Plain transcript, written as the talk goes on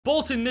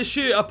Bolton this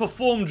year have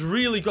performed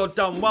really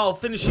goddamn well,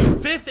 finishing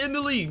 5th in the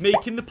league,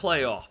 making the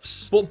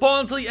playoffs. But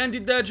Barnsley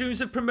ended their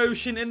dreams of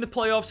promotion in the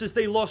playoffs as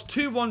they lost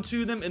 2-1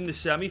 to them in the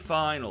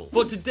semi-final.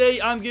 But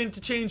today I'm going to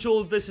change all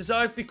of this as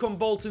I've become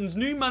Bolton's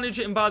new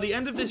manager, and by the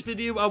end of this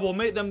video I will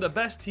make them the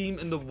best team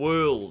in the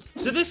world.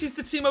 So this is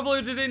the team I've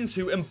loaded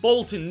into, and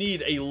Bolton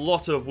need a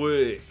lot of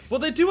work. But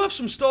they do have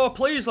some star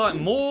players like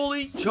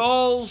Morley,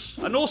 Charles,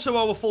 and also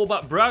our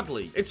fullback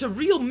Bradley. It's a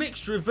real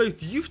mixture of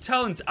both youth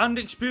talent and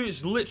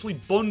experience literally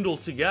bundled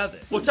together.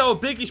 But our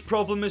biggest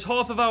problem is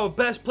half of our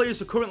best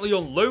players are currently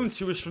on loan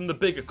to us from the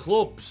bigger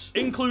clubs,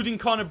 including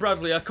Connor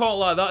Bradley. I can't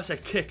lie, that's a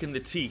kick in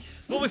the teeth.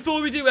 But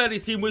before we do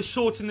anything, we're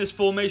sorting this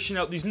formation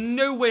out. There's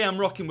no way I'm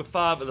rocking with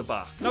 5 at the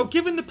back. Now,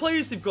 given the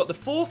players they've got, the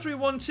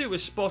 4-3-1-2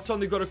 is spot on.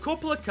 They've got a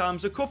couple of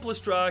cams, a couple of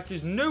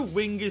strikers, no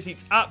wingers.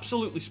 It's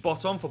absolutely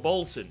spot on for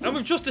Bolton. And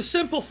with just a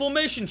simple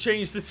formation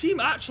change, the team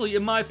actually,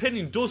 in my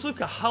opinion, does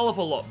look a hell of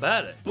a lot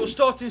better. But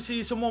starting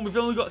season 1, we've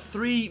only got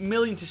 3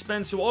 million to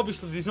spend, so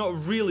obviously there's not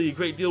really a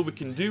great deal we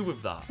can do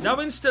with that. Now,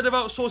 instead of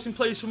outsourcing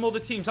players from other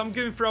teams, I'm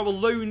going for our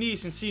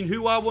loanees and seeing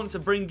who I want to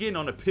bring in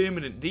on a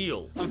permanent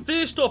deal. And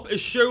first up is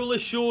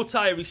Shola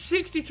Shortire. He's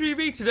 63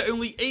 rated at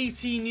only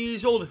 18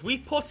 years old. If we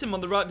put him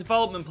on the right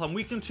development plan,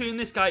 we can turn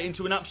this guy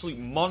into an absolute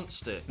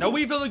monster. Now,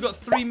 we've only got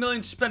 3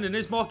 million to spend and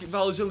his market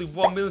value is only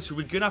 1 million, so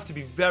we're going to have to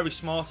be very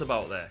smart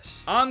about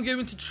this. I'm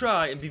going to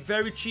try and be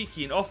very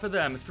cheeky and offer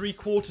them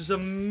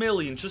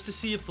 750,000 just to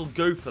see if they'll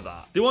go for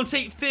that. They want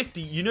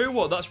 850. You know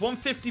what? That's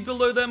 150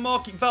 below their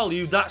market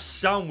value. That's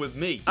sound with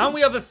me. And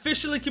we have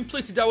officially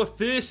completed our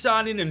first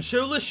signing and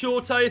Shola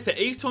Shortire for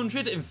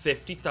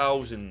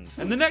 850,000.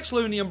 And the next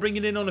loanee I'm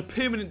bringing in on a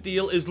permanent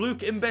deal is Luke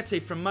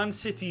Mbete from Man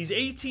City. He's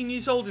 18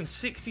 years old and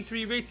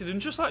 63 rated, and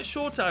just like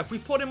Shortire, if we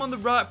put him on the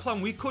right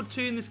plan, we could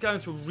turn this guy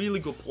into a really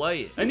good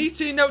player. And he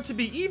turned out to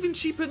be even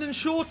cheaper than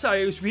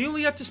Shortire, as we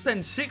only had to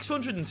spend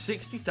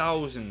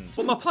 660,000.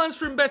 But my plans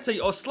for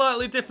Mbete are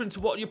slightly different to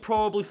what you're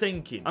probably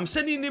thinking. I'm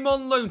sending him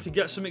on loan to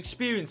get some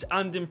experience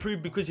and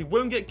improve, because he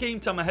won't get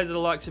game time ahead of the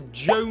likes of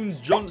Jones,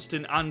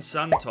 Johnston and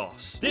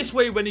Santos. This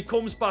way, when he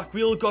comes back,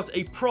 we'll got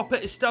a proper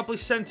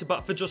established centre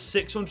back for just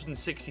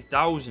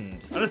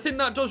 660,000. And I think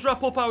that does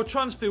wrap up our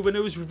transfer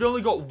windows. We've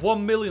only got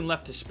 1 million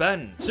left to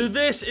spend. So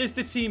this is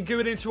the team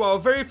going into our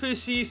very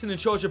first season in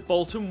charge of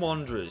Bolton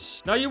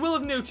Wanderers. Now, you will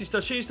have noticed I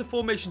changed the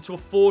formation to a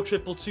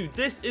 4-2-2.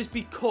 This is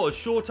because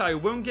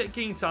Shortire won't get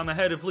game time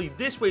ahead of Lee.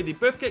 This way, they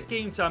both get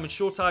game time and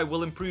Shortire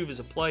will improve as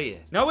a player.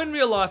 Now, in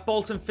real life,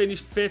 Bolton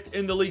finished 5th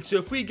in the league, so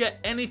if we get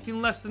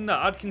anything less than that,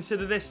 I'd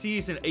consider this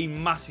season a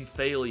massive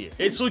failure.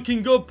 It's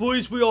looking good,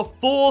 boys. We are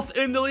 4th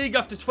in the league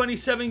after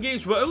 27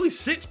 games. We're only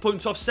 6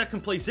 points off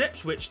second place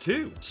Ipswich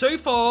too. So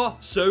far,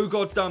 so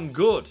goddamn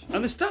good.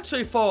 And the stats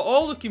so far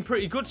are looking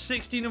pretty good.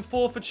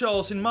 16-4 for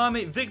Charles, and my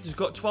mate Victor's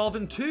got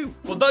 12-2.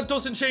 But that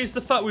doesn't change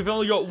the fact we've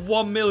only got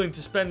 1 million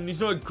to spend, and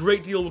there's not a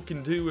great deal we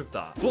can do with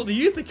that. But the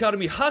Youth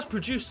Academy has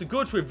produced the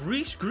goods with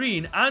Reece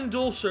Green and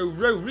also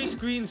Rowe. Reece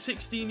Green,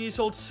 16 years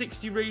old,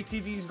 60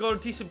 rated. He's got a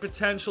decent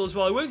potential as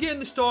well. He won't get in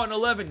the starting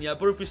 11 yet,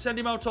 but if we send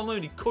him out on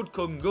loan, he could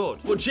come good.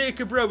 But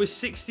Jacob Rowe is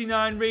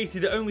 69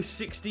 rated at only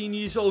 16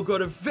 years old.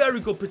 Got a very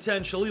good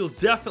potential. He'll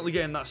definitely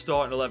get in that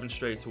starting 11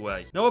 straight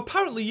away. Now,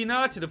 apparently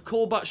United have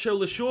called back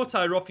Shola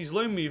Shortire off his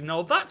loan move.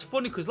 Now, that's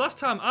funny because last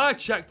time I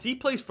checked, he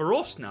plays for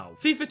us now.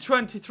 FIFA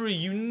 23,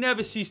 you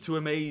never cease to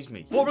amaze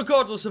me. But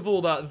regardless of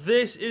all that,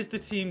 this is the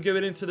team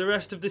going into the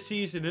rest of the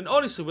season. And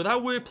honestly, with how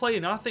we're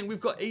playing, I think we've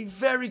got a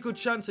very good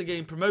chance of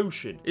getting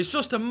promotion. It's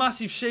just a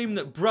massive shame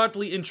that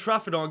Bradley and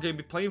Trafford aren't going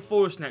to be playing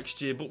for us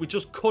next year, but we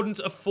just couldn't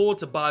afford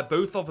to buy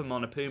both of them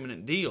on a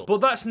permanent deal.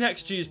 But that's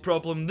next year's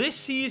problem. This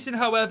season,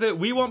 however,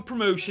 we want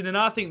promotion, and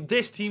I think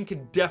this team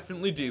can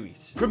definitely do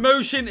it.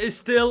 Promotion is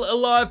still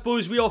alive,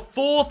 boys. We are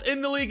 4th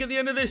in the league at the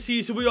end of this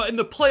season. We are in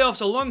the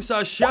playoffs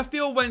alongside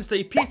Sheffield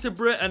Wednesday,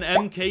 Peterborough and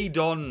MK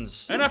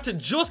Dons. And after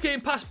just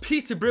getting past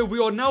Peterborough, we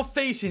are now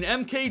facing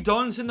MK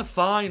Dons in the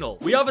final.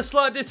 We have a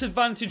slight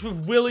disadvantage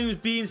with Williams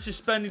being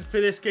suspended for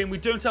this game. We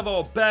don't have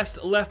our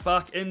best left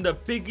back in the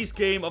biggest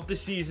game of the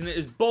season. It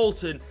is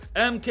Bolton,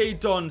 MK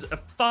Dons, a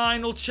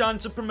final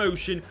chance of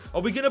promotion.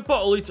 Are we going to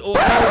bottle it or...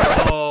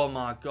 Oh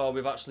my god,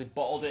 we've actually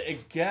bottled it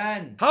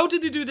again. How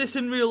did they do this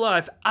in real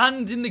life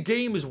and in the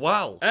game as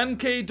well?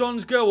 MK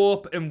Dons go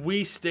up and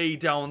we stay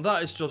down.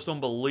 That is just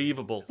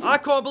unbelievable. I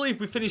can't believe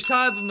we finished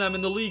higher than them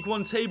in the League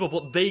One table,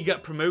 but they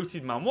get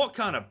promoted, man. What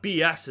kind of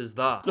BS is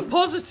that? The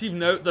positive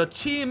note, the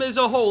team as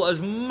a whole has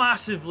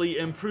massively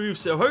improved,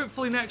 so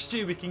hopefully next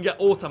year we can get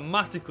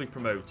automatically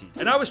promoted.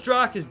 And our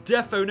strikers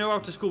defo know how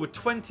to score with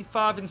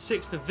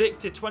 25-6 for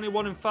Victor,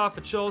 21-5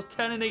 for Charles,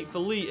 10-8 for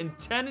Lee, and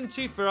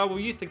 10-2 for our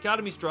Youth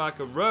Academy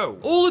striker Rowe.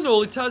 All in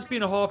all, it has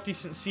been a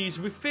half-decent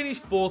season. We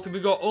finished 4th and we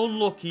got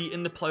unlucky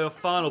in the playoff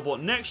final,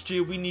 but next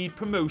year we need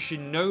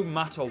promotion no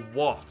matter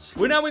what.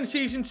 We're now in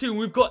season 2 and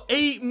we've got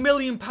 £8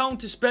 million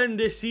to spend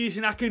this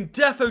season. I can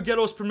defo get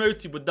us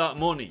promoted with that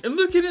money. And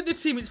looking at the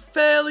team, it's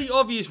fairly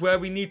obvious where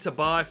we need to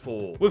buy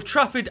for. With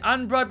Trafford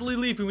and Bradley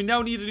leaving, we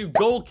now need a new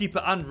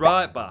goalkeeper and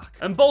right back.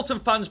 And Bolton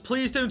fans,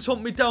 please don't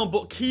hunt me down,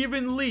 but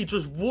Kieran Lee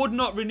just would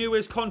not renew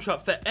his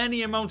contract for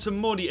any amount of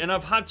money, and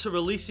I've had to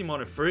release him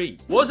on a free.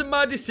 Wasn't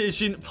my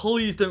decision,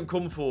 please don't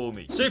come for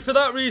me. So for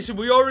that reason,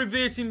 we are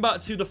reverting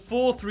back to the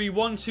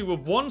 4-3-1-2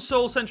 with one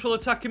sole central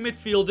attacking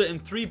midfielder and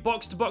 3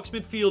 box-to-box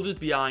midfielders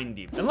behind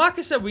him. And like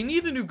I said, we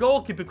need a new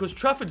goalkeeper because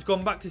Trafford's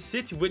gone back to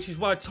City, which is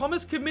why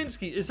Thomas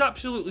Kaminski is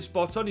absolutely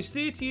spot on. He's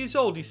 30 years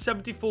old, he's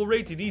 74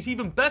 rated, he's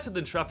even better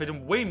than Trafford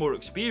and way more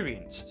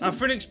experienced. And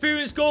for an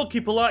experienced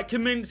goalkeeper like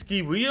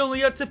Kaminski, we only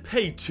had to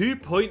pay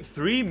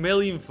 2.3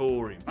 million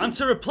for him. And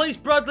to replace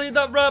Bradley at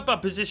that right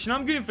back position,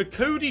 I'm going for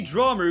Cody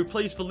Drama, who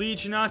plays for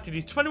Leeds United.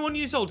 He's 21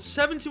 years old,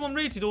 71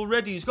 rated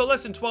already, he's got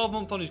less than 12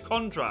 months on his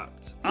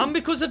contract. And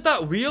because of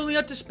that, we only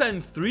had to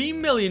spend 3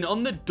 million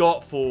on the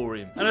dot for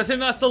him. And I think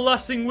that's the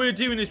last thing we're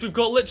doing, is we've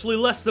got literally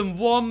less than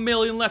 1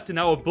 million left in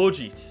our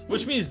budget.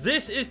 Which means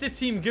this is the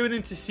team going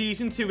into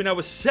season 2 in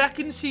our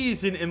second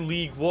season in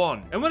League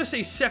 1. And when I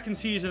say second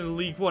season in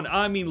League 1,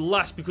 I mean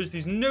last, because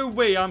there's no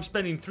way I'm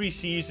spending 3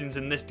 seasons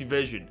in this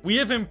division. We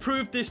have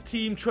improved this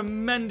team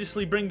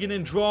tremendously, bringing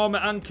in Drama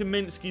and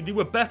Kaminski. They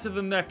were better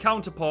than their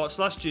counterparts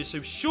last year,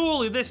 so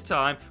surely this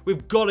time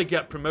we've got to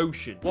get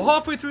promotion. We're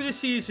halfway through the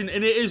season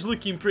and it is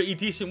looking pretty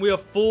decent. We are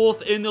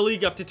 4th in the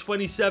league after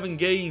 27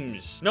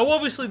 games. Now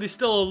obviously there's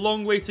still a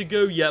long way to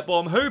go yet, but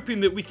I'm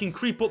hoping that we can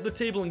creep up the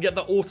table and get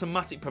that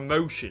automatic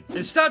promotion. And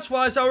stats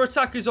wise, our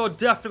attackers are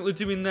definitely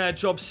doing their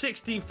job.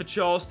 16 for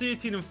Charles,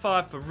 13 and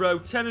 5 for Rowe,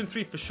 10 and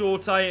 3 for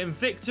Shortire, and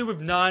Victor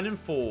with 9 and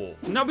 4.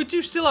 Now we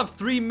do still have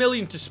 3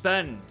 million to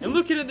spend. And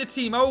looking at the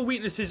team, our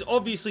weakness is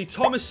obviously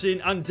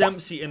Thomason and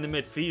Dempsey in the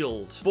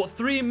midfield. But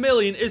 3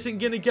 million isn't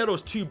going to get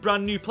us 2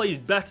 brand new players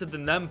better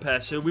than them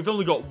pair, so we've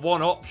only got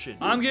one option.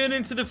 I'm going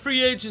into the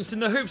free agents in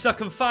the hopes I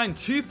can find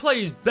 2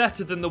 players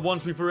better than the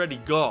ones we've already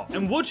got.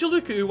 And would you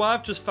look at who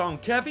I've just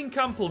found? Kevin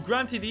Campbell.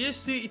 Granted, he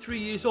is 33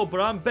 years old, but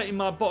I'm betting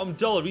my bottom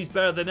dollar he's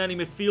better than any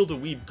midfielder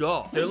we've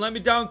got. Don't let me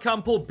down,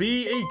 Campbell.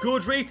 Be a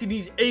good rating.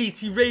 He's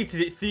 80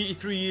 rated at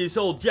 33 years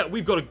old. Yeah,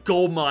 we've got a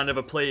goldmine of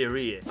a player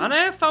here. And I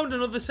have found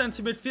another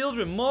centre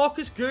midfielder in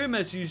Marcus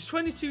Gomez, who's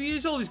 22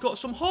 years old. He's got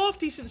some half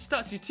decent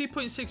stats. He's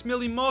 2.6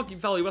 million market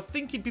value. I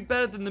think he'd be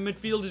better than the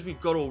midfielders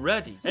we've got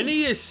already. And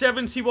he is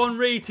 71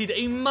 rated,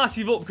 a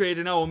massive upgrade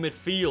in our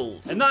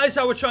midfield. And that is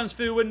our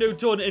transfer window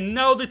done, and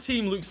now the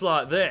team looks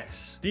like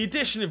this. The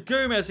addition of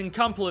Gomez and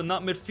Campbell in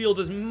that midfield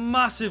has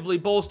massively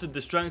bolstered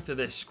the strength of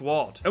this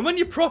squad. And when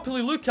you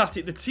properly look at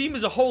it, the team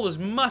as a whole has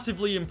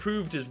massively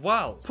improved as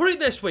well. Put it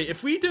this way,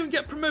 if we don't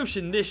get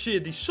promotion this year,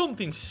 there's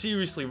something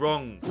seriously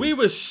wrong. We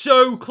were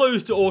so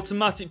close to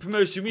automatic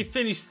promotion. We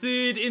finished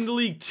 3rd in the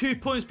league, 2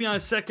 points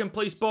behind second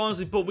place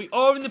Barnsley, but we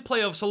are in the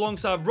playoffs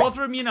alongside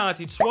Rotherham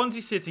United,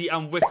 Swansea City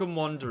and Wycombe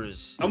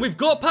Wanderers. And we've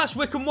got past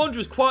Wycombe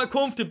Wanderers quite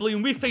comfortably,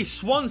 and we faced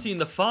Swansea in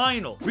the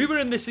final. We were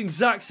in this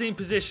exact same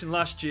position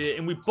last year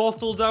and we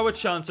bottled our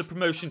chance of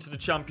promotion to the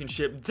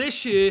Championship.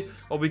 This year,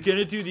 are we going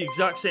to do the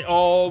exact same?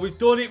 Oh, we've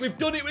done it, we've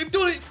done it, we've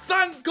done it!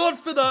 Thank God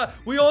for that!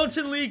 We aren't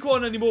in League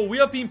 1 anymore. We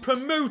have been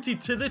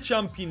promoted to the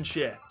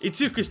Championship. It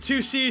took us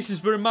 2 seasons,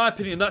 but in my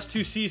opinion, that's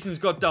 2 seasons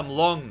goddamn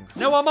long.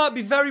 Now, I might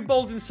be very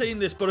bold in saying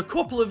this, but a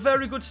couple of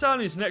very good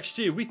signings next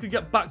year, we could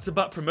get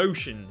back-to-back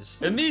promotions.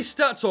 And these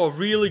stats are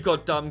really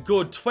goddamn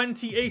good.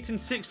 28 and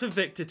 6 for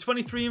Victor,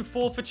 23 and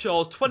 4 for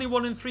Charles,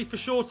 21 and 3 for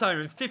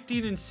Shortire, and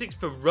 15 and 6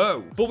 for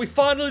Rowe. But we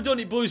finally done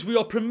it, boys. We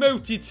are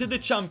promoted to the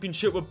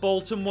Championship with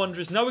Bolton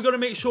Wanderers. Now we've got to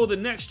make sure that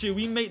next year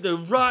we make the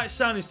right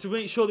signings to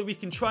make sure that we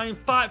can try and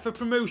fight for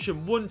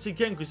promotion once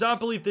again, because I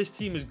believe this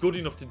team is good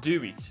enough to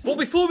do it. But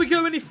before we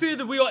go any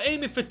further, we are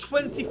aiming for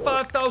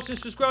 25,000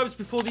 subscribers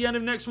before the end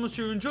of next month. So if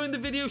you're enjoying the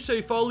video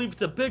so far, leave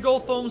it a big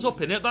old thumbs up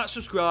and hit that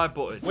subscribe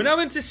button. We're now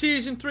into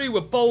season 3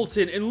 with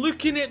Bolton, and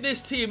looking at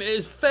this team, it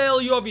is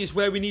fairly obvious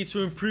where we need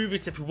to improve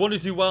it if we want to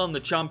do well in the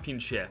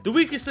Championship. The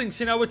weakest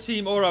links in our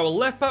team are our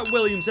left back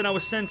Williams and our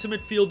centre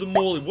midfielder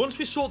Morley. Once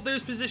we sort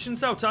those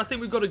positions out, I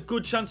think we've got a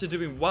good chance of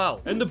doing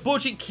well. And the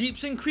budget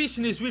keeps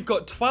increasing as we've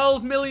got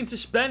 12 million to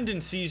spend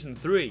in season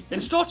 3.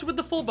 And starting with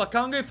the fullback,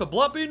 I'm going for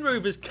Blackburn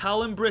Rovers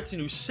Callum Britton,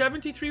 who's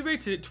 73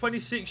 rated at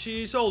 26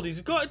 years old.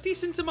 He's got a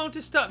decent amount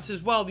of stats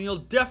as well, and he'll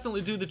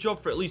definitely do the job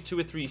for at least 2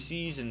 or 3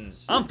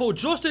 seasons. And for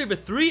just over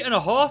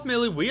 3.5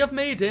 million, we have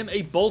made him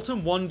a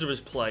Bolton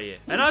Wanderers player.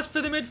 And as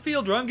for the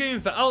midfielder, I'm going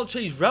for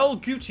Alche's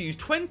Raul Guti, who's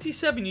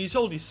 27 years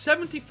old. He's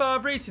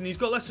 75 rated, and he's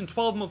got less than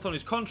 12 months on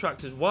his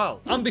contract as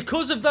well. And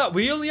because of that,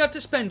 we only had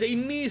to spend a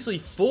measly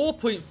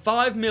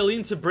 4.5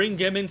 million to bring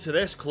him into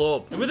this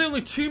club. And with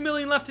only 2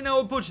 million left in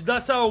our budget,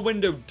 that's our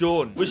window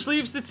done. Which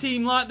leaves the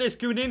team like this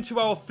going into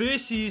our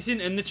first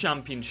season in the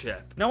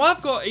Championship. Now,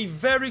 I've got a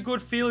very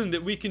good feeling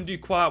that we can do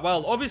quite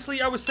well.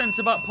 Obviously, our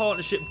centre-back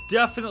partnership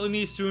definitely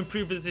needs to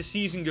improve as the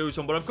season goes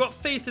on, but I've got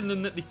faith in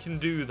them that they can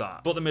do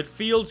that. But the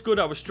midfield's good.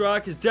 Our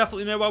strikers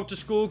definitely know how to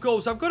score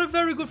goals. I've got a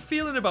very good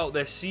feeling about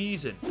this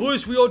season.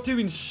 Boys, we are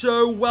doing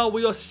so well.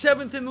 We are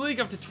 7th in the league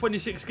after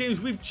 26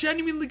 games. We've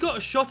genuinely got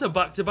a shot at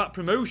back-to-back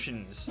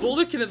promotions. But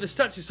looking at the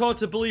stats, it's hard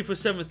to believe we're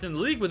 7th in the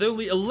league with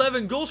only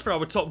 11 goals for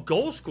our top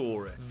goal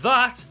scorer.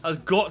 That has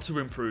got to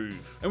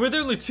improve. And with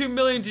only 2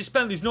 million to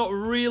spend, there's not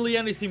really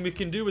anything we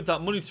can do with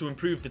that money to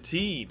improve the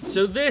team.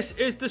 So this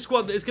is is the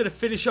squad that is going to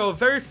finish our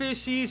very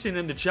first season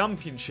in the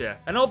Championship.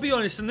 And I'll be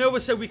honest, I know I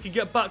said we could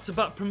get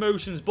back-to-back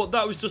promotions, but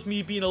that was just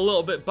me being a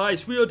little bit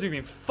biased. We are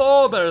doing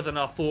far better than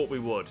I thought we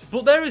would.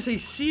 But there is a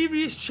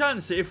serious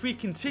chance that if we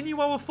continue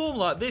our form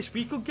like this,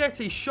 we could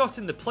get a shot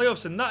in the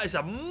playoffs, and that is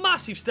a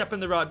massive step in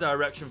the right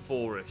direction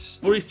for us.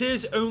 But it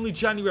is only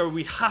January.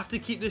 We have to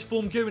keep this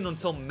form going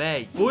until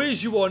May.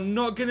 Boys, you are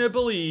not going to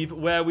believe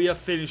where we have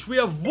finished. We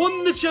have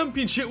won the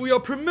Championship. We are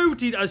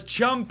promoted as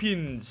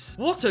champions.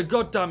 What a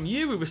goddamn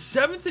year. We were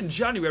 7th in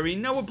January,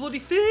 and now we're bloody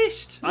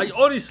 1st. I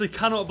honestly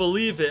cannot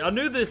believe it. I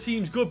know the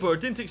team's good, but I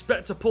didn't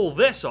expect to pull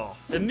this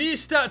off. And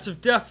these stats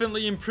have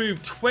definitely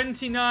improved.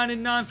 29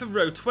 and 9 for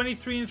Rowe,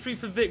 23 and 3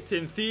 for Victor,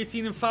 and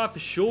 13 and 5 for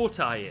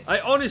Shortire. I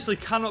honestly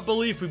cannot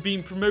believe we've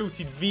been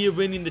promoted via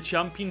winning the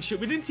Championship.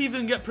 We didn't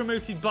even get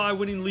promoted by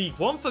winning League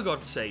One, for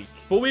God's sake.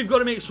 But we've got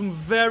to make some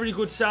very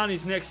good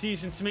signings next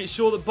season to make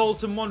sure that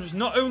Bolton Wanderers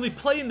not only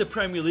play in the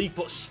Premier League,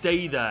 but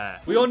stay there.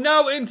 We are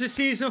now into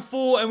Season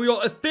 4, and we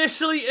are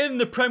officially in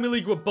the Premier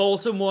League with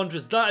Bolton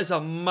Wanderers. That is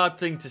a mad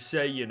thing to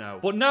say, you know.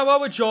 But now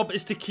our job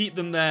is to keep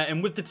them there,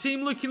 and with the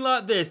team looking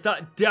like this,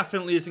 that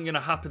definitely isn't going to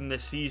happen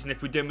this season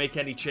if we don't make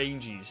any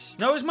changes.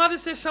 Now, as mad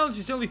as this sounds,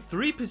 there's only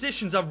 3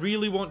 positions I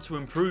really want to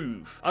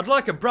improve. I'd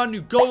like a brand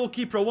new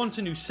goalkeeper, I want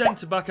a new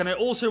centre-back, and I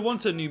also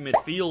want a new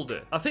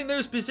midfielder. I think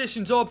those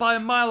positions are by a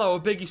mile our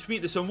biggest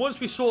weakness, and once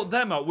we sort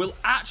them out, we'll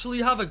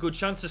actually have a good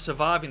chance of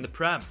surviving the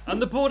Prem.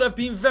 And the board have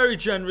been very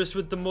generous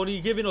with the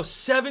money, giving us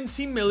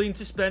 70 million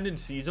to spend in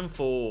Season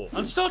 4.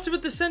 And starting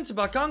with the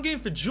centre-back, I'm going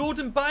for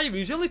Jordan Bayer,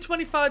 who's only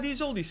 25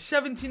 years old, he's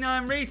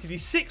 79 rated,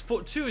 he's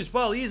 6'2" as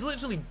well, he is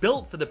literally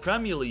built for the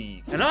Premier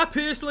League. And I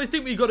personally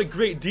think we got a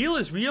great deal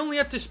as we only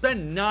had to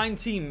spend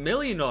 19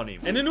 million on him.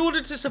 And in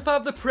order to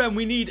survive the Prem,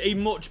 we need a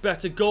much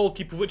better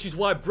goalkeeper, which is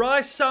why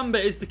Bryce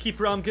Samba is the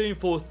keeper I'm going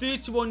for.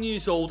 31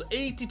 years old,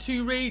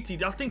 82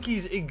 rated. I think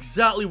he's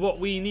exactly what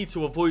we need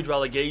to avoid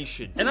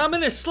relegation. And I'm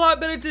in a slight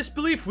bit of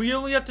disbelief. We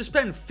only have to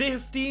spend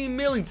 15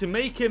 million to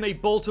make him a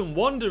Bolton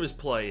Wanderers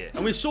player.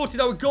 And we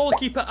sorted our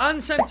goalkeeper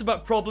and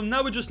centre-back problem.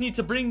 Now we just need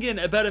to bring in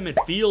a better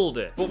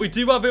midfielder. But we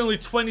do have only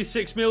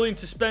 26 million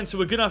to spend, so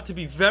we're going to have to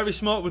be very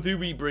smart with who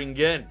we bring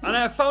in. And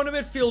I have found a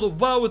midfielder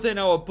well within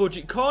our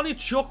budget. Carney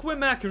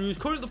Chukwuemeka, who's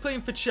currently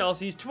playing for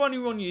Chelsea. He's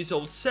 21 years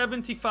old,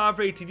 75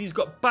 rated. He's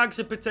got bags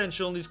of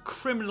potential and he's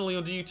criminally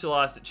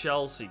underutilised at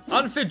Chelsea.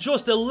 And for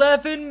just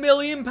 £11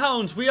 million,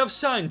 we have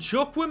signed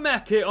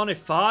Chukwuemeka on a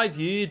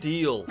 5-year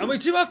deal. And we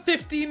do have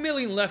 15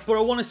 million left, but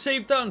I want to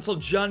save that until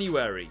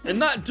January.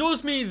 And that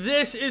does mean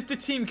this is the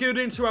team going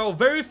into our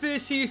very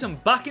first season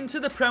back into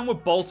the Prem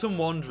with Bolton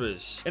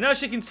Wanderers. And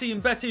as you can see,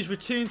 Mbette's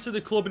returned to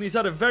the club and he's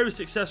had a very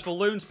successful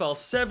loan spell,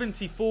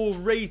 74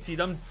 rated.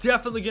 I'm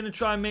definitely going to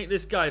try and make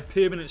this guy a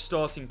permanent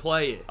starting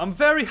player. I'm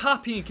very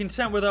happy and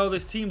content with how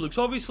this team looks.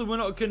 Obviously, we're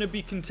not going to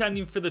be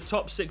contending for the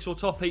top 6 or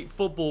top 8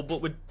 football,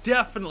 but we're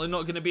definitely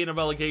not going to be in a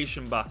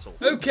relegation battle.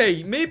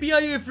 Okay, maybe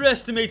I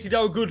overestimated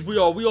how good we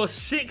are. We are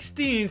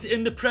 16th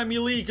in the Premier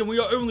League and we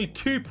are only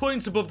 2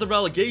 points above the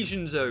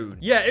relegation zone.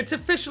 Yeah, it's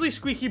officially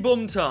squeaky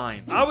bum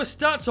time. Our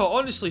stats are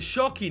honestly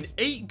shocking.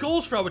 8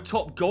 goals for our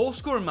top goal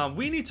scorer, man.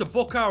 We need to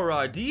book our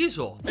ideas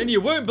up. And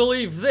you won't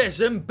believe this,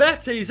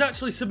 Mbette has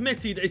actually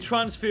submitted a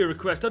transfer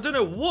request. I don't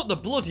know what the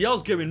bloody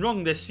hell's going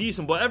wrong this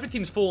season, but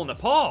everything's falling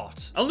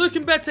apart. And Luke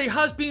Mbette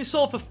has been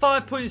sold for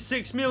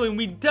 5.6 million.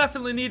 We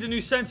definitely need a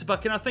new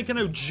centre-back, and I think I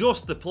know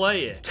just the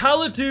player.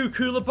 Kalidou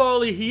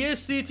Koulibaly, he is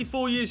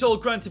 34 years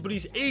old, granted, but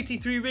he's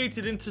 83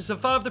 rated, and to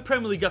survive the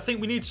Premier League, I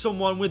think we need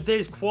someone with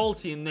this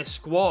quality in this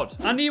squad.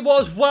 And he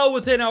was well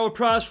within our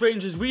price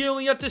ranges. We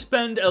only had to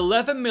spend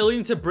 11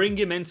 million to bring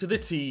him into the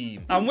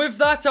team. And with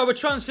that, our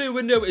transfer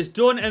window is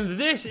done, and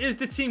this is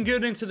the team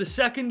going into the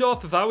second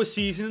half of our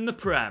season in the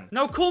Prem.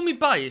 Now, call me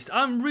biased,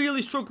 I'm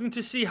really struggling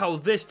to see how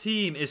this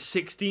team is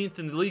 16th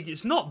in the league.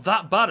 It's not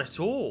that bad at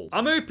all.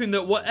 I'm hoping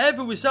that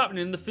whatever was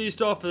happening in the first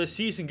half of the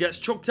season gets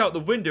chucked out the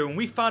window and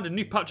we find a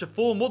new patch of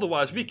form.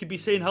 Otherwise, we could be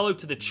saying hello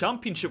to the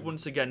Championship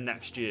once again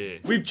next year.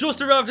 We've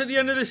just arrived at the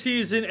end of the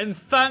season, and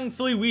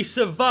thankfully, we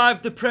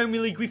survived the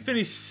Premier League. We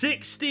finished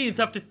 16th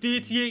after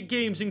 38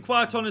 games, and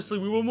quite honestly,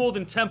 we were more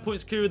than 10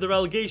 points clear of the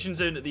relegation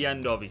zone at the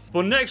end of it.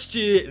 But next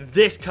year,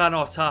 this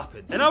cannot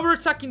happen. And our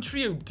attacking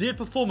trio did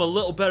perform a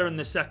little better in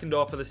the second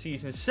half of the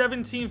season.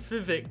 17 for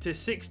Victor,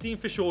 16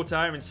 for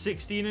Shortire, and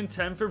 16 and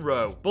 10 for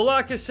Rowe. But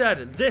like I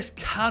said, this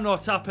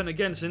cannot happen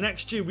again. So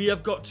next year, we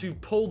have got to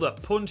pull the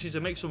punches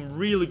and make some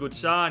really good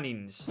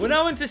signings. We're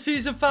now into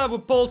Season 5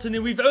 with Bolton,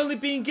 and we've only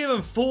been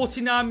given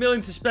 49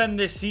 million to spend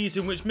this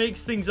season, which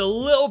makes things a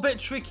little bit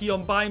tricky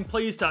on buying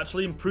players to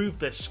actually improve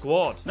this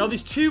squad. Now,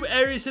 there's 2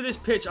 areas of this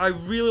pitch I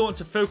really want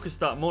to focus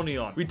that money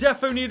on. We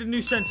definitely need a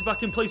new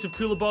centre-back in place of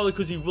Koulibaly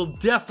because he will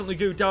definitely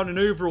go down in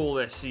overall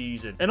this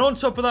season. And on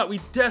top of that, we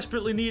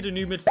desperately need a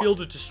new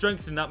midfielder to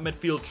strengthen that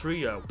midfield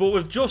trio. But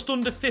with just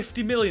under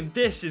 50 million,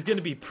 this is going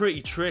to be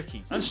pretty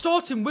tricky. And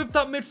starting with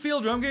that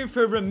midfielder, I'm going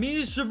for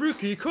Ramir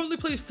Zaruka. He currently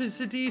plays for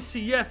Cadiz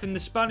CF in the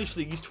Spanish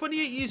League. He's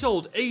 28 years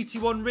old,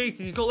 81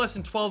 rated. He's got less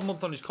than 12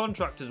 months on his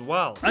contract as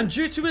well. And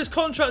due to his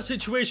contract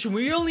situation,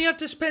 we only had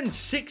to spend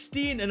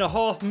 16.5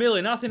 2.5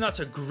 million. I think that's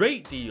a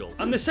great deal.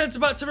 And the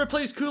centre-back to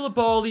replace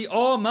Koulibaly,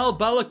 Armel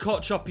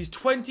Balakotchop. He's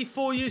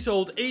 24 years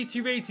old,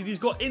 80 rated. He's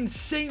got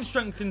insane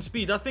strength and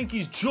speed. I think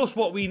he's just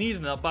what we need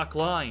in that back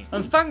line.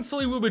 And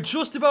thankfully, we were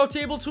just about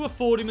able to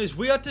afford him as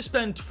we had to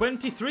spend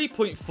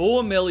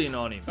 23.4 million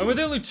on him. And with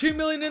only 2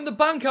 million in the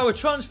bank, our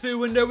transfer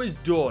window is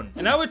done.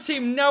 And our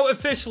team now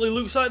officially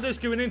looks like this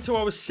going into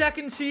our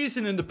second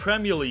season in the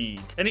Premier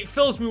League. And it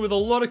fills me with a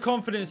lot of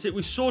confidence that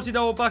we sorted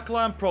our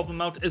backline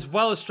problem out as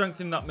well as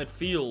strengthening that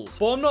midfield.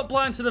 But I'm not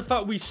blind to the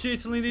fact we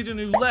certainly need a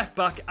new left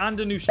back and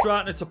a new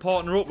striker to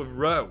partner up with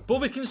Rowe.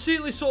 But we can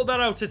certainly sort that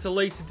out at a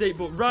later date.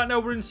 But right now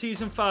we're in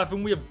season 5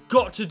 and we have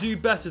got to do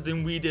better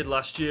than we did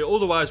last year.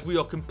 Otherwise we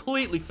are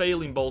completely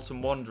failing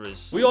Bolton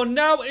Wanderers. We are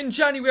now in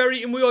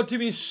January and we are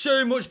doing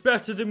so much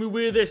better than we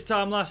were this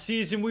time last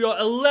season. We are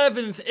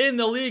 11th in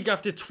the league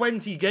after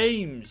 20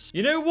 games.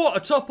 You know what? A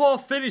top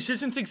half finish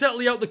isn't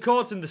exactly out the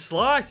cards in the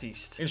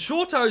slightest. And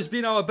Shorthouse has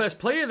been our best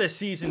player this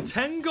season.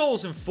 10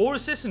 goals and 4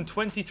 assists in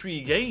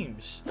 23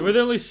 games. And with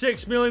only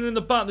 6 million in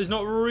the bank, there's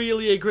not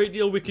really a great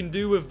deal we can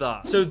do with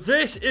that. So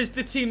this is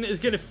the team that is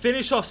going to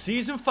finish off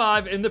season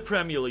 5 in the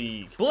Premier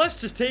League. But let's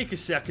just take a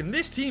second.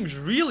 This team's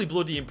really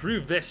bloody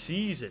improved this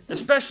season.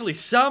 Especially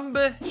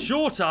Samba,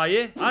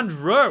 Shortire, and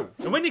Rowe.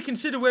 And when you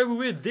consider where we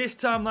were this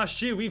time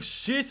last year, we've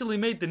certainly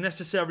made the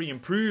necessary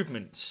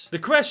improvements. The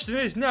question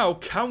is now,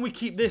 can we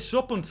keep this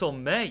up until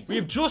May? We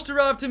have just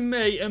arrived in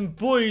May, and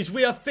boys,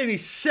 we have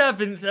finished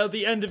 7th at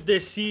the end of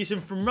this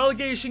season, from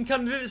relegation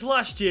candidates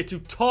last year to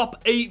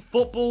top 8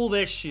 football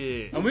this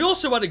year. And we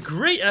also had a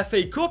great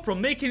FA Cup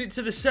run, making it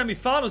to the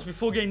semi-finals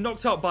before getting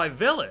knocked out by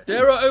Villa.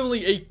 There are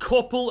only a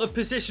couple of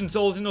positions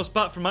holding us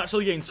back from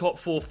actually getting top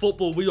 4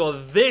 football. We are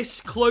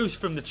this close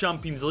from the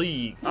Champions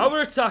League.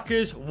 Our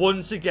attackers,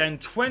 once again,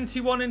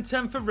 21 and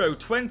 10 for Rowe,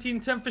 20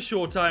 and 10 for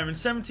Shortire, and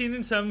 17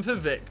 and 7 for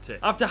Victor.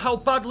 After how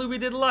badly we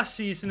did last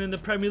season in the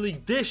Premier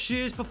League, this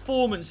year's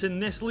performance in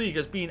this league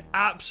has been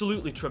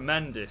absolutely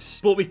tremendous.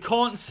 But we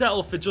can't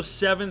settle for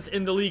just 7th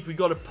in the league. We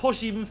got to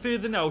push even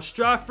further now,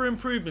 strive for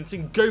improvements,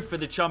 and go for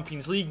the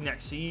Champions League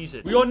next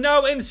season. We are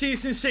now in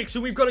season 6,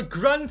 and we've got a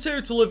grand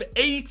total of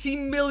 80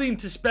 million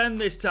to spend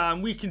this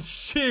time. We can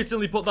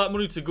certainly put that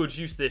money to good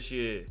use this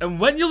year. And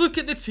when you look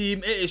at the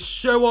team, it is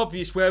so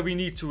obvious where we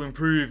need to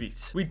improve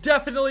it. We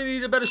definitely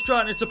need a better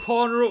striker to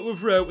partner up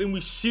with Rowe, and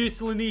we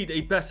certainly need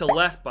a better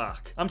left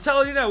back. I'm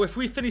telling you now, if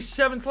we finish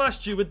 7th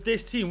last year with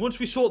this team, once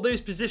we sort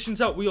those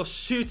positions out, we are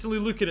certainly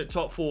looking at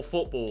top 4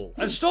 football.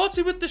 And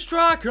starting with the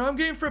striker, I'm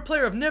going for a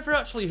player I've never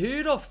actually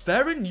heard of,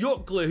 Ferran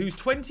Jutgler, who's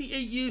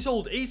 28 years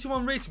old,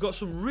 81 rated, got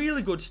some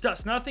really good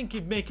stats, and I think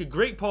he'd make a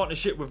great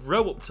partnership with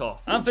Rowe up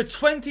top. And for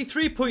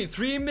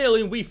 23.3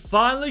 million, we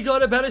finally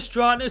got a better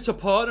striker to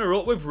partner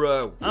up with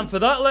Rowe. And for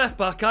that left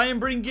back, I am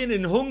bringing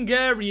in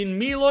Hungarian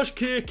Milos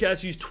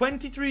Kerkez, who's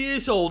 23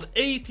 years old,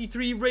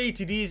 83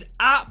 rated. He is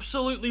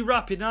absolutely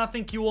rapid, and I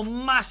think he will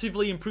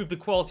massively improve the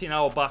quality in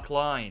our back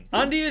line.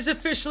 And he is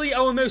officially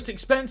our most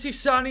expensive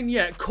signing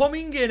yet,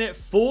 coming in at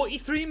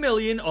 43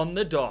 million on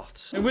the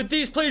dot. And with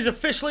these players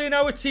officially in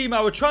our team,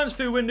 our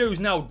transfer window is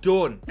now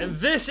done. And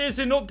this is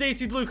an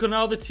updated look on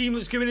how the team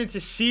looks going into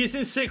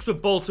season 6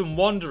 with Bolton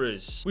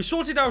Wanderers. We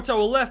sorted out our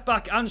left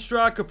back and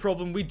striker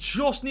problem. We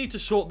just need to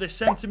sort this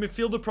centre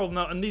midfielder problem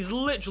out, and there's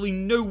literally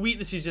no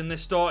weaknesses in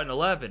this starting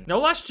 11. Now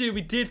last year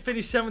we did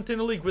finish 7th in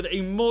the league with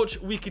a much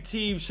weaker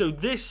team, so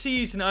this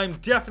season I'm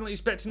definitely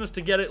expecting us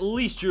to get at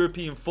least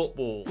European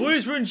football.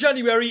 Boys, we're in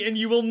January and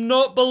you will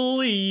not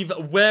believe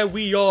where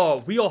we are.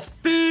 We are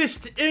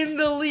first in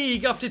the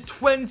league after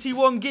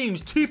 21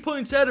 games, 2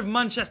 points ahead of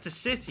Manchester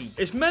City.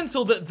 It's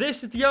mental that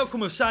this is the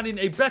outcome of signing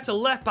a better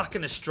left back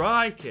and a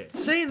striker.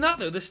 Saying that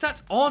though, the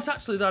stats aren't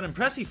actually that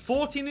impressive.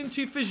 14 and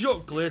 2 for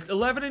Jutgler,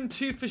 11 and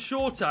 2 for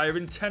Shortire,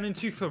 and 10 and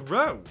 2 for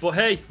Rowe. But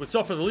hey, we're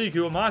top of the league,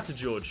 who am I to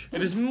judge?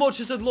 And as much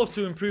as I'd love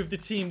to improve the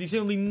team, there's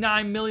only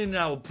 9 million in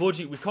our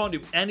budget. We can't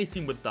do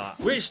anything with that.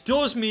 Which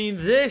does mean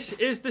this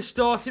is the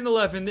starting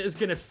 11 that is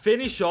going to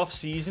finish off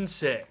season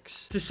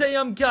 6. To say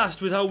I'm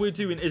gassed with how we're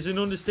doing is an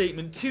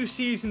understatement. 2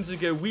 seasons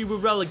ago, we were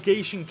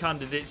relegation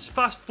candidates.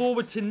 Fast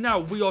forward to now,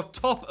 we are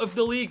top of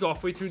the league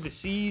halfway through the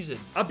season.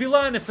 I'd be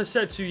lying if I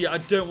said to you I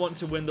don't want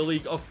to win the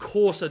league. Of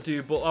course I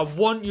do, but I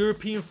want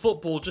European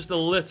football just a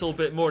little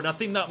bit more, and I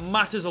think that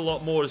matters a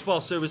lot more as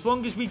well. So as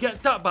long as we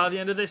get that by the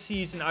end of this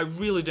season, I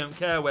really don't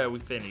care where we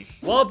finish.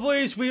 Well,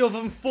 boys, we have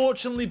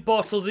unfortunately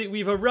bottled it.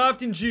 We've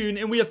arrived in June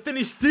and we have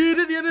finished 3rd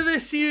at the end of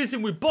this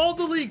season. We bottled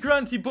the league,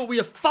 granted, but we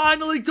have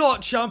finally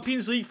got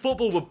Champions League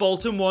football with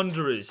Bolton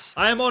Wanderers.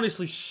 I am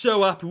honestly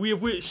so happy. We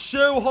have worked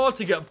so hard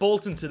to get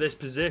Bolton to this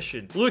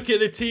position. Look at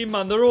the team,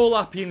 man. They're all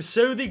happy, and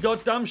so they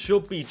goddamn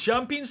should be.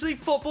 Champions League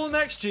football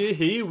next year,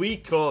 here we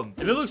come.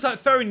 And it looks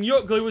like Ferran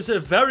Jutgler was a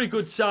very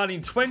good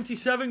signing.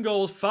 27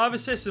 goals, 5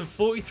 assists, and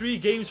 43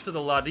 games for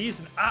the lad. He's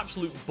an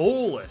absolute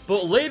baller.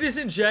 But ladies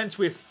and gents,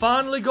 we've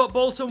finally got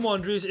Bolton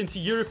Wanderers into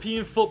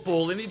European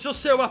football, and it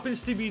just so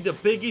happens to be the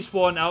biggest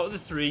one out of the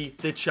 3,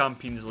 the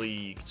Champions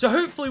League. So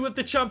hopefully with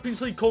the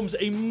Champions League comes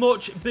a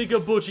much bigger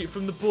budget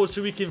from the board,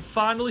 so we can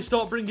finally start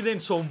start bringing in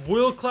some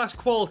world-class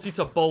quality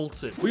to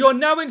Bolton. We are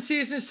now in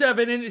Season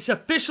 7 and it's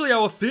officially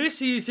our first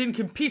season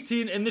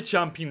competing in the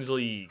Champions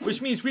League,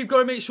 which means we've got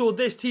to make sure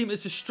this team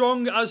is as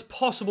strong as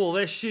possible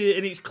this year,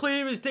 and it's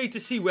clear as day to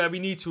see where we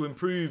need to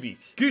improve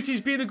it. Guti's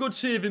been a good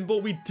servant,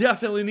 but we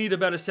definitely need a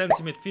better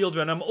centre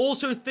midfielder, and I'm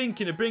also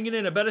thinking of bringing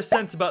in a better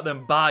centre back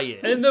than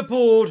Bayern. And the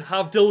board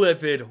have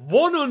delivered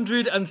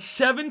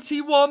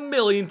 171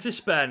 million to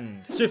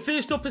spend. So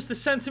first up is the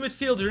centre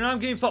midfielder, and I'm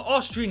going for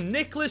Austrian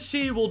Nicholas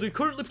Seewold, who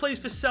currently plays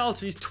for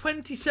Salta. He's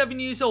 27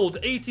 years old,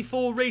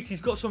 84 rate.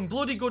 He's got some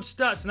bloody good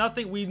stats, and I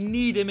think we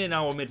need him in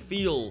our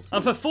midfield.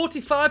 And for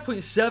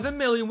 45.7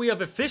 million, we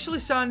have officially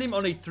signed him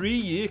on a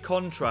 3-year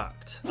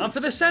contract. And for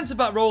the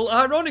centre-back role,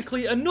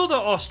 ironically, another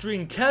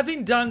Austrian,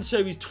 Kevin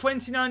Danso. He's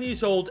 29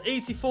 years old,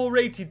 84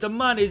 rated. The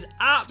man is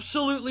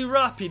absolutely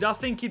rapid. I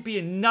think he'd be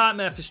a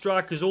nightmare for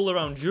strikers all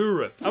around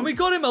Europe. And we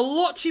got him a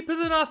lot cheaper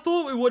than I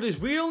thought we would, as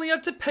we only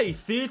had to pay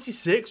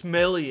 36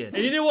 million.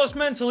 And you know what's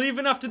mental?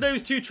 Even after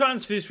those 2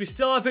 transfers, we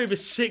still have over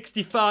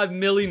 65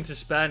 million to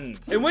spend.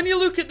 And when you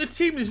look at the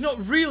team, there's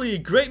not really a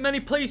great many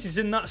places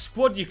in that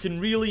squad you can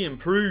really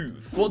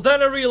improve. But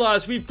then I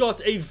realised we've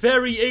got a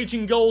very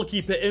aging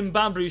goalkeeper in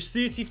Bamber, who's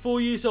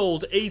 34 years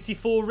old,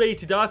 84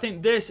 rated. I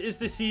think this is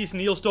the season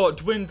he'll start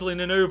dwindling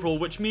in overall,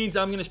 which means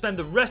I'm going to spend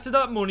the rest of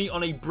that money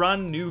on a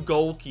brand new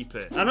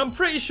goalkeeper. And I'm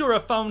pretty sure I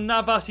found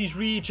Navas's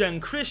regen,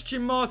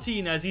 Christian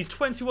Martinez. He's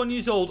 21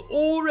 years old,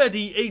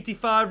 already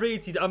 85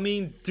 rated. I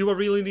mean, do I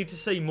really need to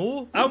say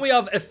more? And we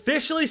have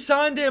officially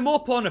signed him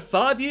up on a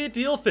 5-year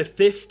deal for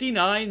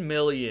 59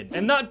 million.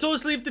 And that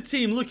does leave the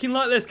team looking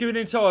like this going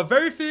into our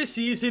very first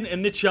season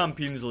in the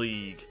Champions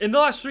League. In the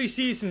last 3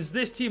 seasons,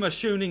 this team has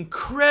shown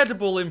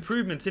incredible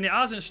improvement, and it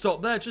hasn't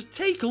stopped there. Just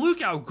take a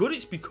look how good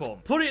it's become.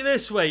 Put it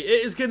this way,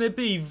 it is going to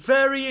be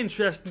very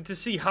interesting to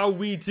see how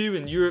we do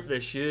in Europe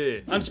this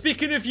year. And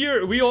speaking of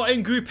Europe, we are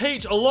in Group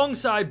H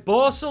alongside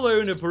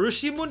Barcelona,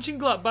 Borussia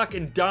Mönchengladbach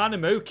and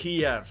Dynamo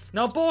Kiev.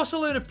 Now,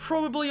 Barcelona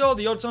probably are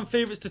the odds-on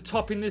favourites to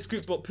top in this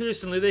group, but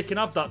personally, they can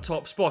have that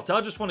top spot.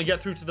 I just want to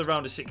get through to the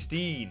round of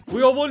 16.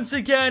 We are once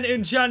again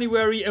in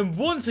January, and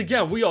once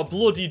again, we are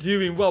bloody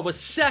doing well. We're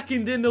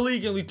second in the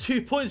league, only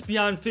 2 points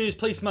behind first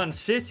place Man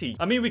City.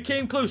 I mean, we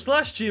came close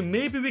last year.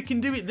 Maybe we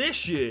can do it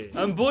this year.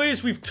 And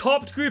boys, we've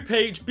topped Group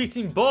H,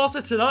 beating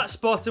Barca to that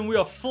spot, and we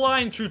are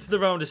flying through to the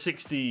round of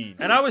 16.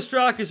 And our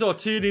strikers are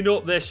turning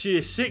up this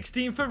year,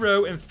 16 for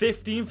Rowe and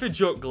 15 for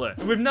Juggler.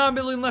 And with 9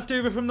 million left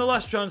over from the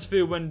last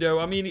transfer window,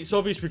 I mean, it's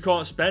obvious we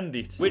can't spend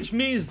it. Which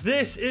means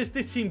this is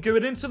the team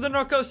going into the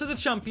knockouts of the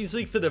Champions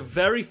League for the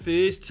very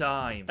first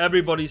time.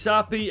 Everybody's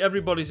happy,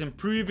 everybody's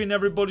improving,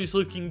 everybody's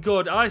looking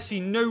good. I see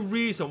no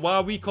reason why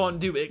we can't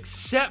do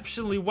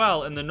exceptionally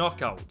well in the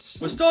knockouts.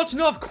 We're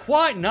starting off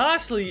quite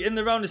nicely in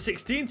the round of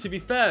 16, to be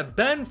fair.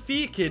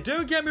 Benfica,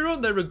 don't get me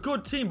wrong, they're a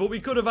good team, but we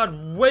could have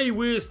had way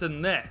worse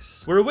than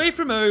this. We're away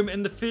from home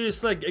in the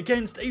first leg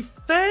against a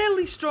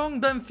fairly strong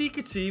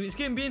Benfica team. It's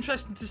going to be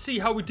interesting to see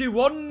how we do.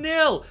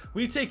 1-0.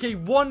 We take a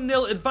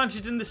 1-0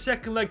 advantage in the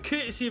second leg,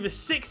 courtesy of a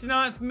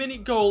 69th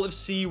minute goal of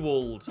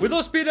Seewold. With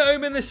us being at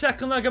home in the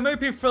second leg, I'm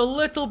hoping for a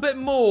little bit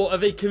more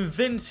of a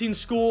convincing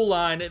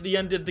scoreline at the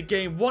end of the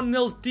game.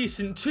 1-0's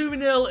decent.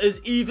 2-0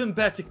 is even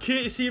better,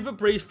 courtesy of a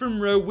brace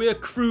from Rowe. We're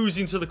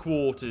cruising to the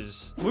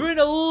quarters. We're in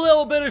a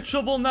little bit of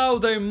trouble now,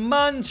 though.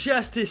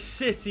 Manchester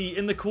City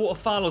in the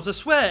quarterfinals. I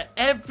swear,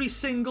 every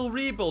single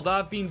rebuild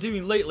I've been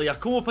doing lately, I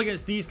come up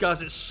against these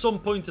guys at some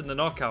point in the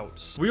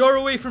knockouts. We are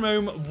away from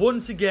home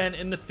once again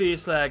in the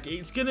first leg.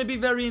 It's going to be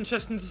very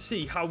interesting to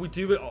see how we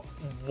do it. Oh,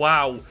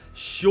 wow.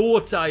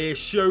 Shortire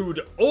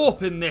showed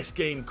up in this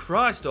game.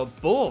 Christ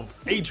above.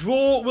 A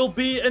draw will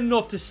be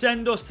enough to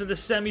send us to the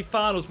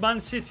semi-finals. Man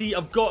City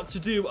have got to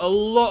do a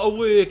lot of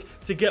work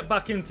to get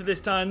back into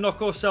this tie and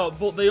knock us out,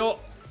 but they are...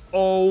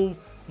 Oh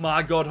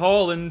my God,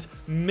 Haaland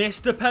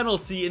missed a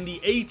penalty in the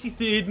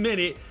 83rd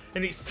minute.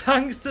 And it's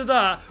thanks to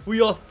that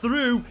we are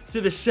through to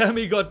the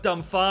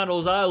semi-goddamn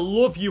finals. I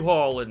love you,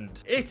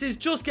 Haaland. It is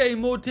just getting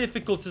more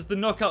difficult as the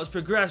knockouts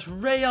progress.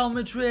 Real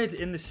Madrid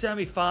in the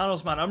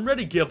semi-finals, man. I'm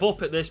ready to give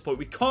up at this point.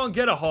 We can't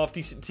get a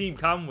half-decent team,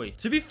 can we?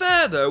 To be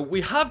fair, though,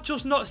 we have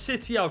just knocked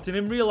City out. And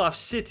in real life,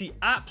 City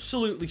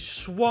absolutely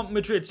swamped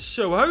Madrid.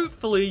 So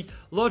hopefully...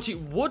 logic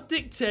would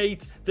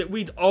dictate that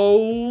we'd...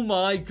 Oh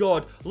my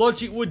God.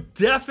 Logic would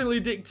definitely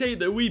dictate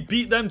that we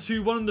beat them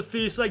 2-1 in the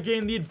first leg,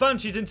 gain the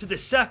advantage into the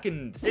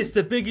second. It's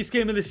the biggest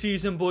game of the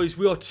season, boys.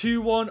 We are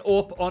 2-1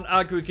 up on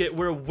aggregate.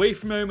 We're away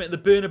from home at the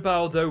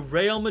Bernabeu, though.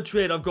 Real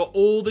Madrid, I've got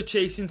all the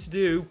chasing to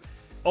do.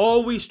 Are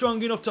we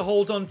strong enough to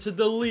hold on to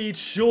the lead?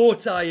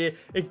 Shortire,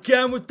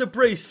 again with the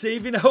brace,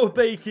 saving our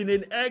bacon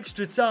in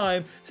extra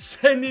time,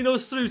 sending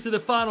us through to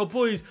the final.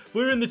 Boys,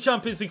 we're in the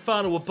Champions League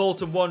final with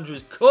Bolton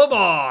Wanderers. Come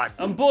on!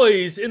 And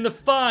boys, in the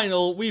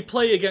final, we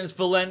play against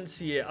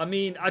Valencia. I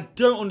mean, I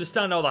don't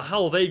understand how the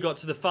hell they got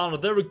to the final.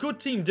 They're a good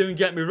team, don't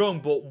get me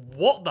wrong, but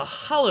what the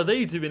hell are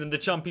they doing in the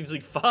Champions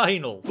League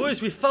final?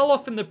 Boys, we fell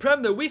off in the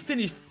Prem, though. We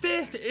finished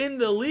 5th in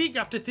the league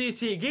after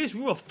 38 games.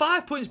 We were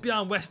 5 points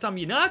behind West Ham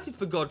United,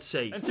 for God's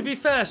sake. Barnsley. And to be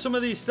fair, some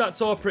of these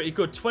stats are pretty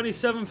good.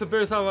 27 for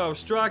both of our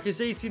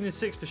strikers, 18 and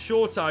 6 for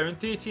Shortire, and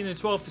 13 and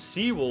 12 for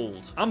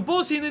Seawold. I'm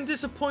buzzing and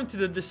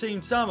disappointed at the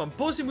same time. I'm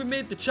buzzing we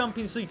made the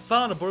Champions League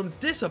final, but I'm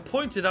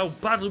disappointed how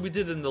badly we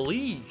did in the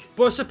league.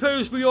 But I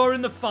suppose we are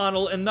in the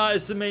final, and that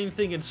is the main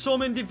thing, and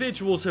some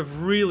individuals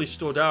have really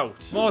stood out.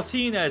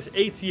 Martinez,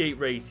 88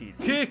 rated.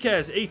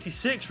 Kirkes,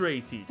 86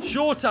 rated.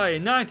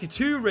 Shortire,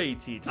 92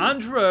 rated.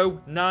 And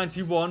Rowe,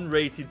 91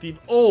 rated. They've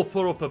all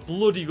put up a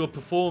bloody good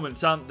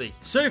performance, haven't they?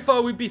 So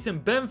far, we've beaten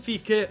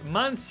Benfica,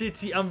 Man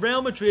City, and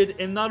Real Madrid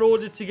in that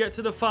order to get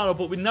to the final,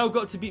 but we've now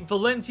got to beat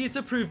Valencia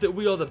to prove that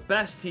we are the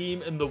best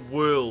team in the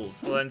world.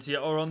 Valencia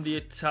are on the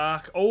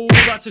attack. Oh,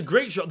 that's a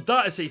great shot.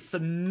 That is a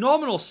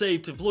phenomenal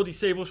save to bloody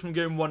save us from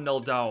going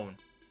 1-0 down.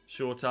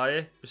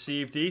 Shortire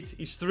received it.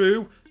 He's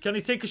through. Can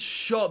he take a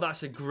shot?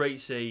 That's a great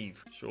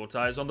save.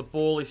 Shortire's on the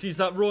ball. He sees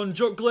that run.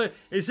 Juggler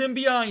is in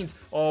behind.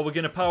 Oh, we're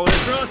going to power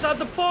this from outside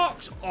the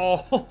box.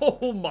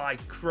 Oh, my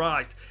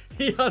Christ.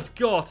 He has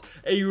got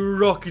a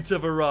rocket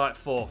of a right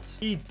foot.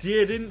 He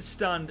didn't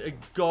stand a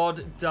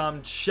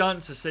goddamn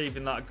chance of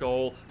saving that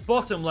goal.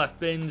 Bottom left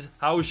bins.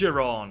 How's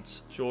your aunt?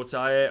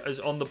 Shortire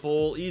is on the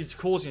ball. He's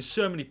causing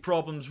so many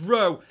problems.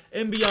 Rowe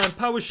in behind.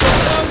 Power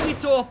shot. Round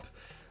it up.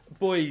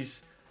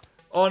 Boys.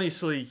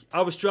 Honestly,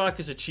 our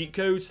strikers are cheat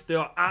codes. They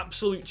are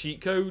absolute cheat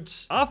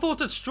codes. I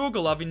thought I'd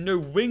struggle having no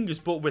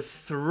wingers, but we're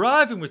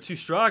thriving with two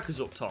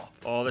strikers up top.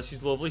 Oh, this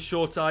is lovely.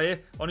 Shortire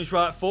on his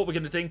right foot. We're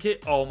going to dink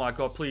it. Oh, my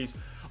God, please.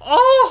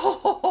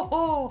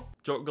 Oh!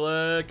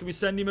 Juggler, can we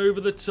send him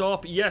over the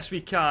top? Yes, we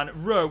can.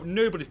 Rowe,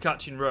 nobody's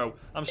catching Rowe.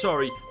 I'm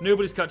sorry.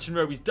 Nobody's catching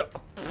Rowe. He's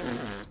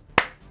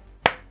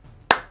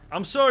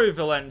I'm sorry,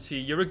 Valencia.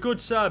 You're a good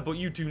side, but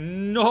you do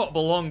not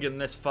belong in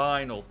this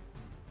final.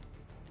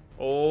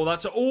 Oh,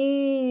 that's...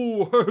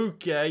 Oh,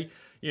 okay.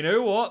 You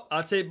know what?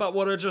 I take back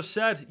what I just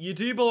said. You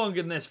do belong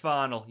in this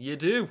final. You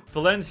do.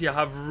 Valencia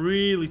have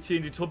really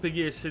turned it up a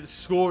gear since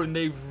scoring.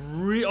 They've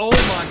oh,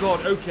 my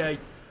God. Okay.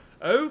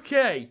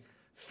 Okay.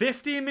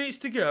 15 minutes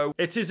to go.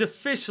 It is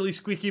officially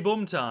squeaky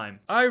bum time.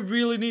 I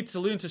really need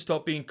to learn to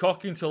stop being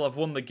cocky until I've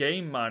won the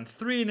game, man.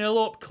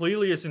 3-0 up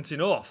clearly isn't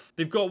enough.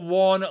 They've got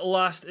one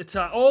last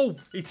attack. Oh,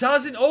 it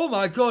hasn't. Oh,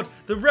 my God.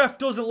 The ref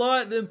doesn't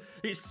like them.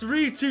 It's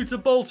 3-2 to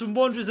Bolton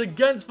Wanderers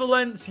against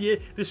Valencia.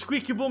 The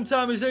squeaky bum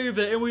time is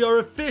over, and we are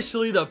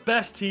officially the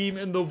best team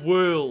in the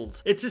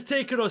world. It has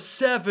taken us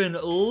 7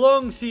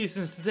 long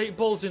seasons to take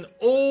Bolton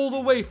all the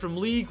way from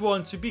League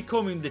One to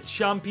becoming the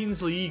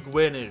Champions League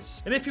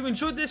winners. And if you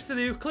enjoyed this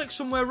video, click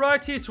somewhere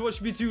right here to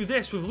watch me do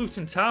this with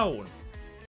Luton Town.